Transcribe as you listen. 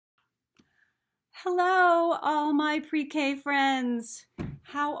Hello, all my pre-K friends.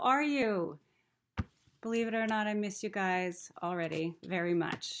 How are you? Believe it or not, I miss you guys already very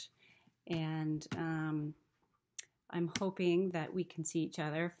much. And I'm hoping that we can see each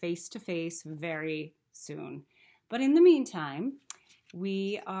other face to face very soon. But in the meantime,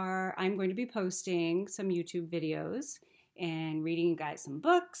 I'm going to be posting some YouTube videos and reading you guys some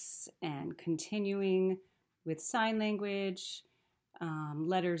books and continuing with sign language,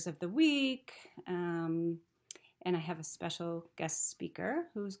 letters of the week, and I have a special guest speaker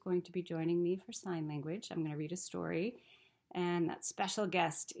who's going to be joining me for sign language. I'm going to read a story, and that special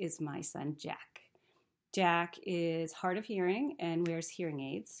guest is my son, Jack. Jack is hard of hearing and wears hearing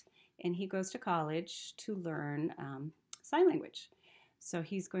aids, and he goes to college to learn sign language. So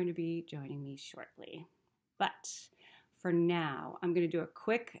he's going to be joining me shortly. But for now, I'm going to do a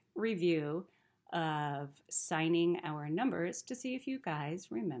quick review of signing our numbers to see if you guys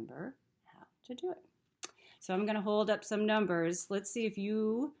remember how to do it. So I'm going to hold up some numbers. Let's see if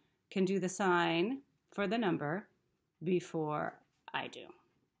you can do the sign for the number before I do.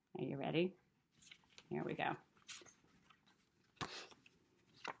 Are you ready? Here we go.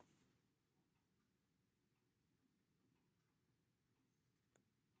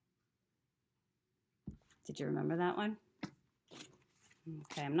 Did you remember that one?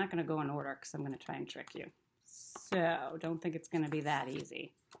 Okay, I'm not going to go in order because I'm going to try and trick you. So don't think it's going to be that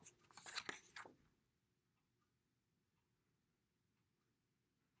easy.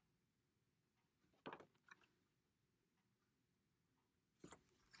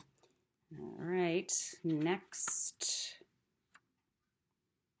 All right, next.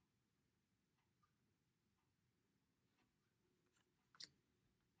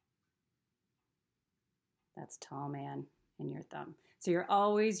 That's tall man and your thumb. So you're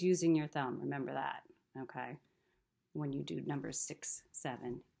always using your thumb. Remember that, okay? When you do numbers 6,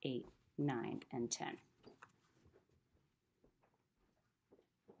 7, 8, 9, and 10.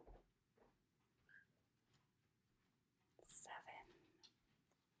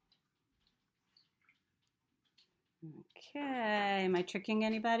 Okay, am I tricking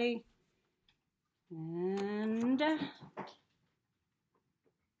anybody? And 9.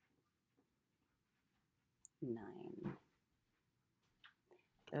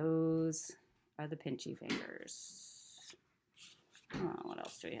 Those are the pinchy fingers. Oh, what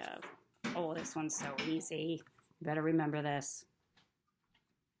else do we have? Oh, this one's so easy. You better remember this.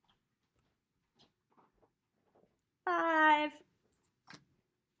 5.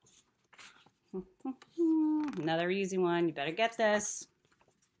 Another easy one. You better get this.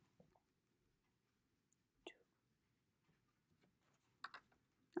 2.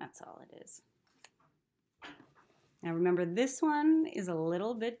 That's all it is. Now remember, this one is a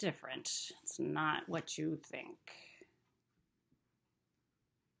little bit different. It's not what you think.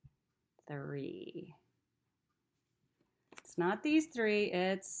 3. It's not these 3,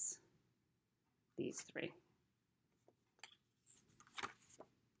 it's these 3.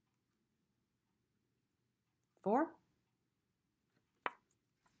 4.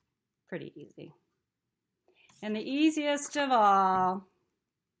 Pretty easy. And the easiest of all,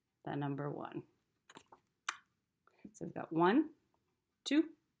 the number 1. So we've got 1, 2,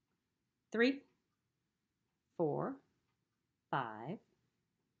 3, 4, 5,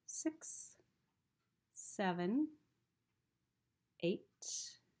 6, 7, 8,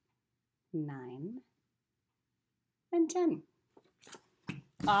 9, and 10.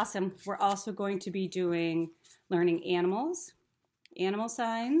 Awesome. We're also going to be learning animals, animal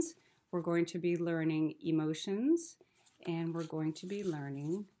signs. We're going to be learning emotions, and we're going to be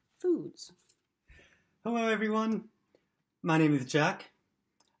learning foods. Hello, everyone. My name is Jack.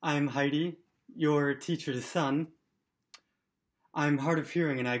 I'm Heidi, your teacher's son. I'm hard of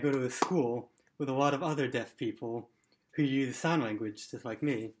hearing, and I go to a school with a lot of other deaf people who use sign language just like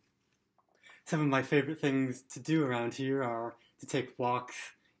me. Some of my favorite things to do around here are to take walks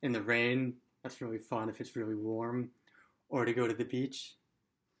in the rain. That's really fun if it's really warm, or to go to the beach.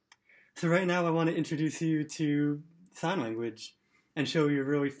 So right now I want to introduce you to sign language and show you a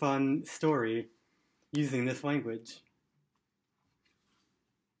really fun story using this language.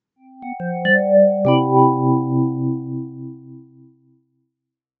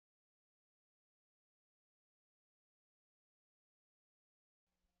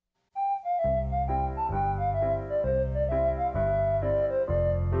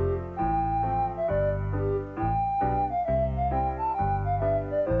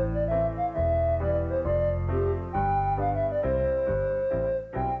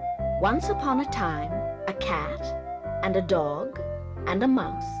 Once upon a time, a cat and a dog and a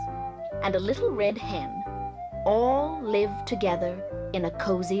mouse and a little red hen all lived together in a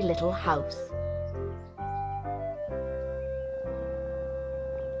cozy little house.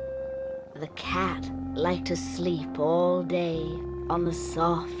 cat liked to sleep all day on the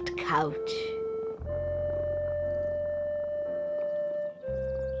soft couch.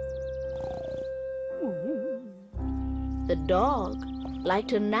 The dog liked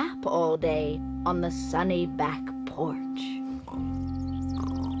to nap all day on the sunny back porch.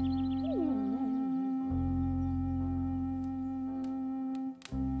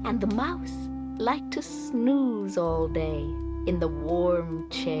 And the mouse liked to snooze all day in the warm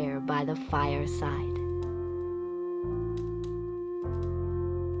chair by the fireside.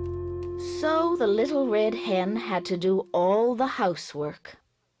 So the little red hen had to do all the housework.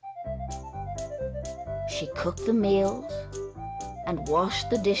 She cooked the meals and washed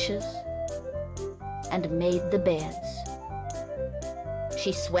the dishes and made the beds.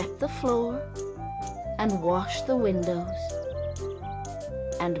 She swept the floor and washed the windows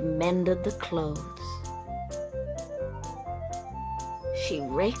and mended the clothes. She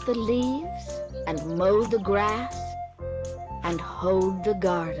raked the leaves and mowed the grass and hoed the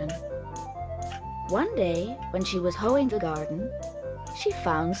garden. One day, when she was hoeing the garden, she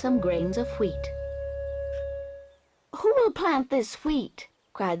found some grains of wheat. "Who will plant this wheat?"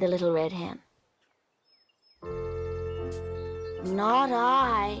 cried the little red hen. "Not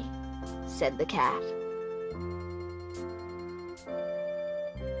I," said the cat.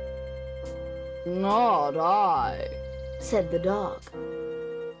 "Not I," said the dog.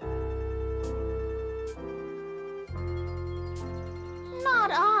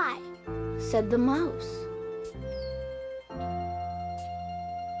 "Not I," said the mouse.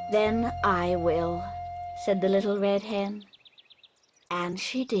 "Then I will," said the little red hen. And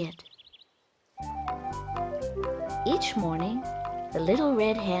she did. Each morning, the little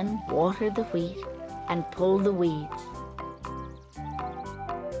red hen watered the wheat and pulled the weeds.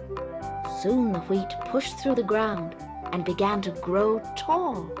 Soon the wheat pushed through the ground and began to grow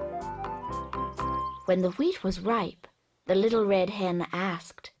tall. When the wheat was ripe, the little red hen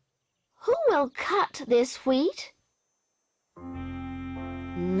asked, "Who will cut this wheat?"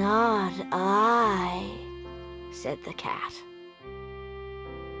 "Not I," said the cat.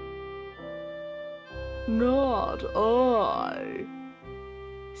 "Not I,"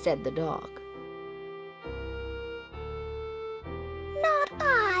 said the dog. "Not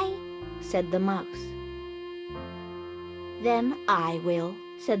I," said the mouse. "Then I will,"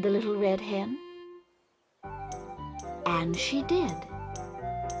 said the little red hen. And she did.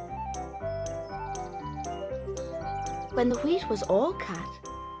 When the wheat was all cut,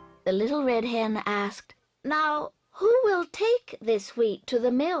 the little red hen asked, "Now, who will take this wheat to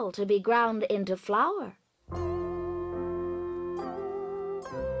the mill to be ground into flour?"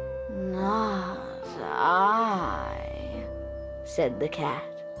 "Not I," said the cat.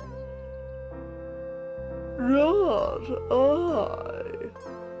 "Not I,"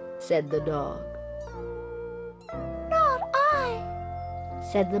 said the dog. "Not I,"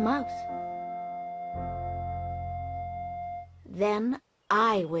 said the mouse. "Then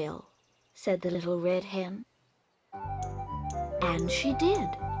I will," said the little red hen. And she did.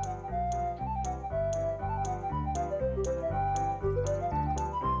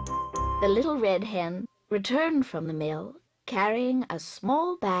 The little red hen returned from the mill carrying a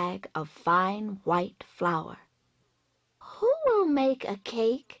small bag of fine white flour. "Who will make a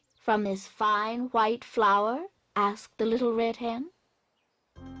cake from this fine white flour?" asked the little red hen.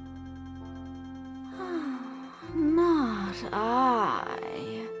 "Not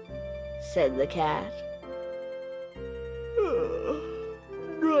I," said the cat.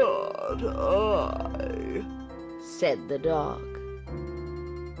 "Not I," said the dog.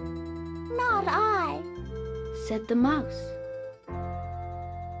 "Not I," said the mouse.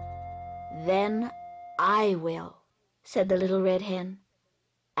 "Then I will," said the little red hen.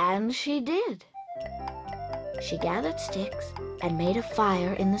 And she did. She gathered sticks and made a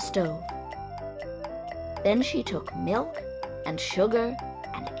fire in the stove. Then she took milk and sugar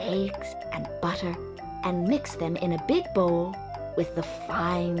and eggs and butter and mixed them in a big bowl with the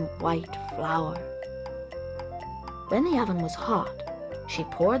fine white flour. When the oven was hot, she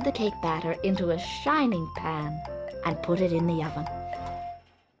poured the cake batter into a shining pan and put it in the oven.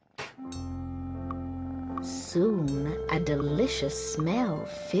 Soon a delicious smell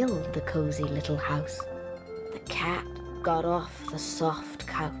filled the cozy little house. The cat got off the soft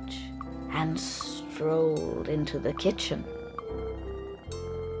couch and strolled into the kitchen.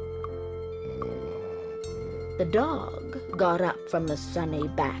 The dog got up from the sunny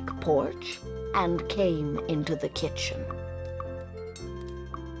back porch and came into the kitchen.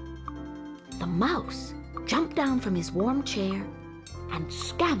 The mouse jumped down from his warm chair and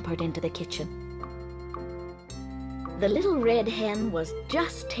scampered into the kitchen. The little red hen was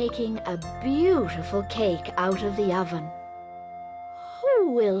just taking a beautiful cake out of the oven.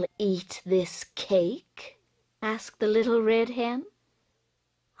 "Who will eat this cake?" asked the little red hen.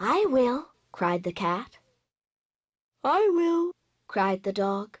 "I will," cried the cat. "I will," cried the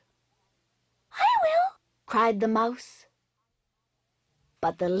dog. "I will," cried the mouse.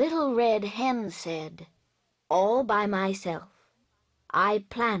 But the little red hen said, "All by myself. I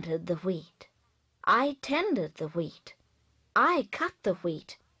planted the wheat. I tended the wheat. I cut the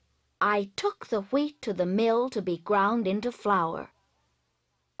wheat. I took the wheat to the mill to be ground into flour.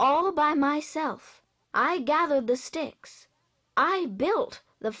 All by myself. I gathered the sticks. I built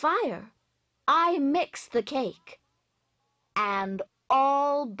the fire. I mixed the cake. And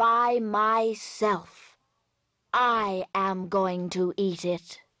all by myself, I am going to eat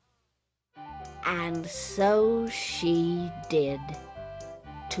it." And so she did,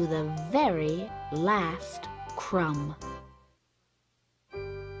 to the very last crumb.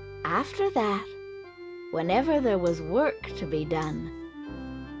 After that, whenever there was work to be done,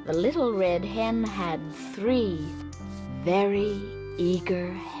 the little red hen had 3 very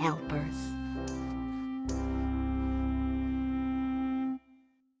eager helpers.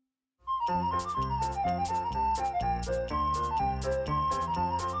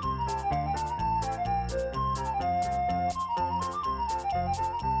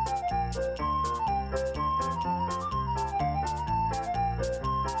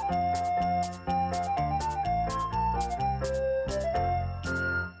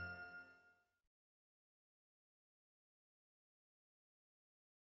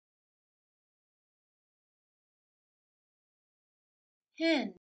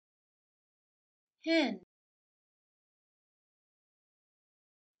 Hen, hen.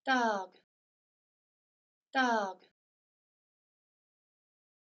 Dog, dog.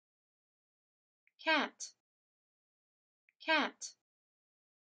 Cat, cat.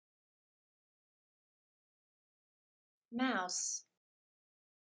 Mouse,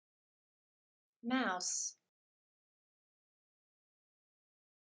 mouse.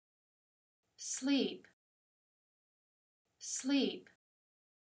 Sleep, sleep.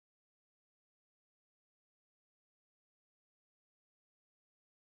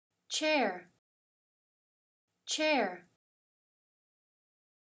 Chair, chair.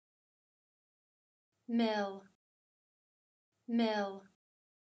 Mill, mill.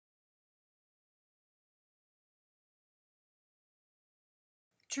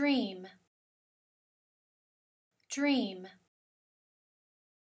 Dream, dream.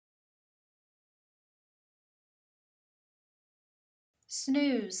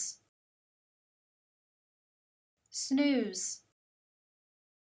 Snooze, snooze.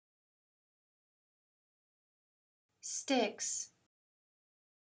 Sticks,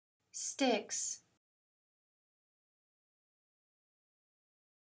 sticks.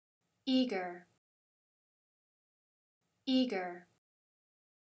 Eager, eager.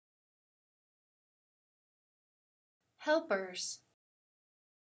 Helpers,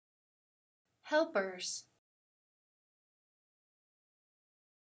 helpers.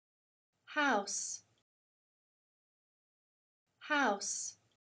 House, house.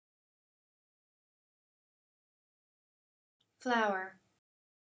 Flower,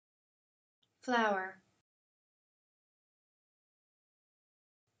 flower.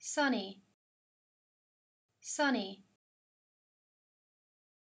 Sunny, sunny.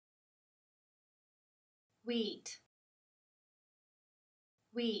 Wheat,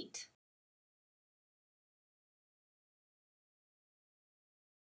 wheat.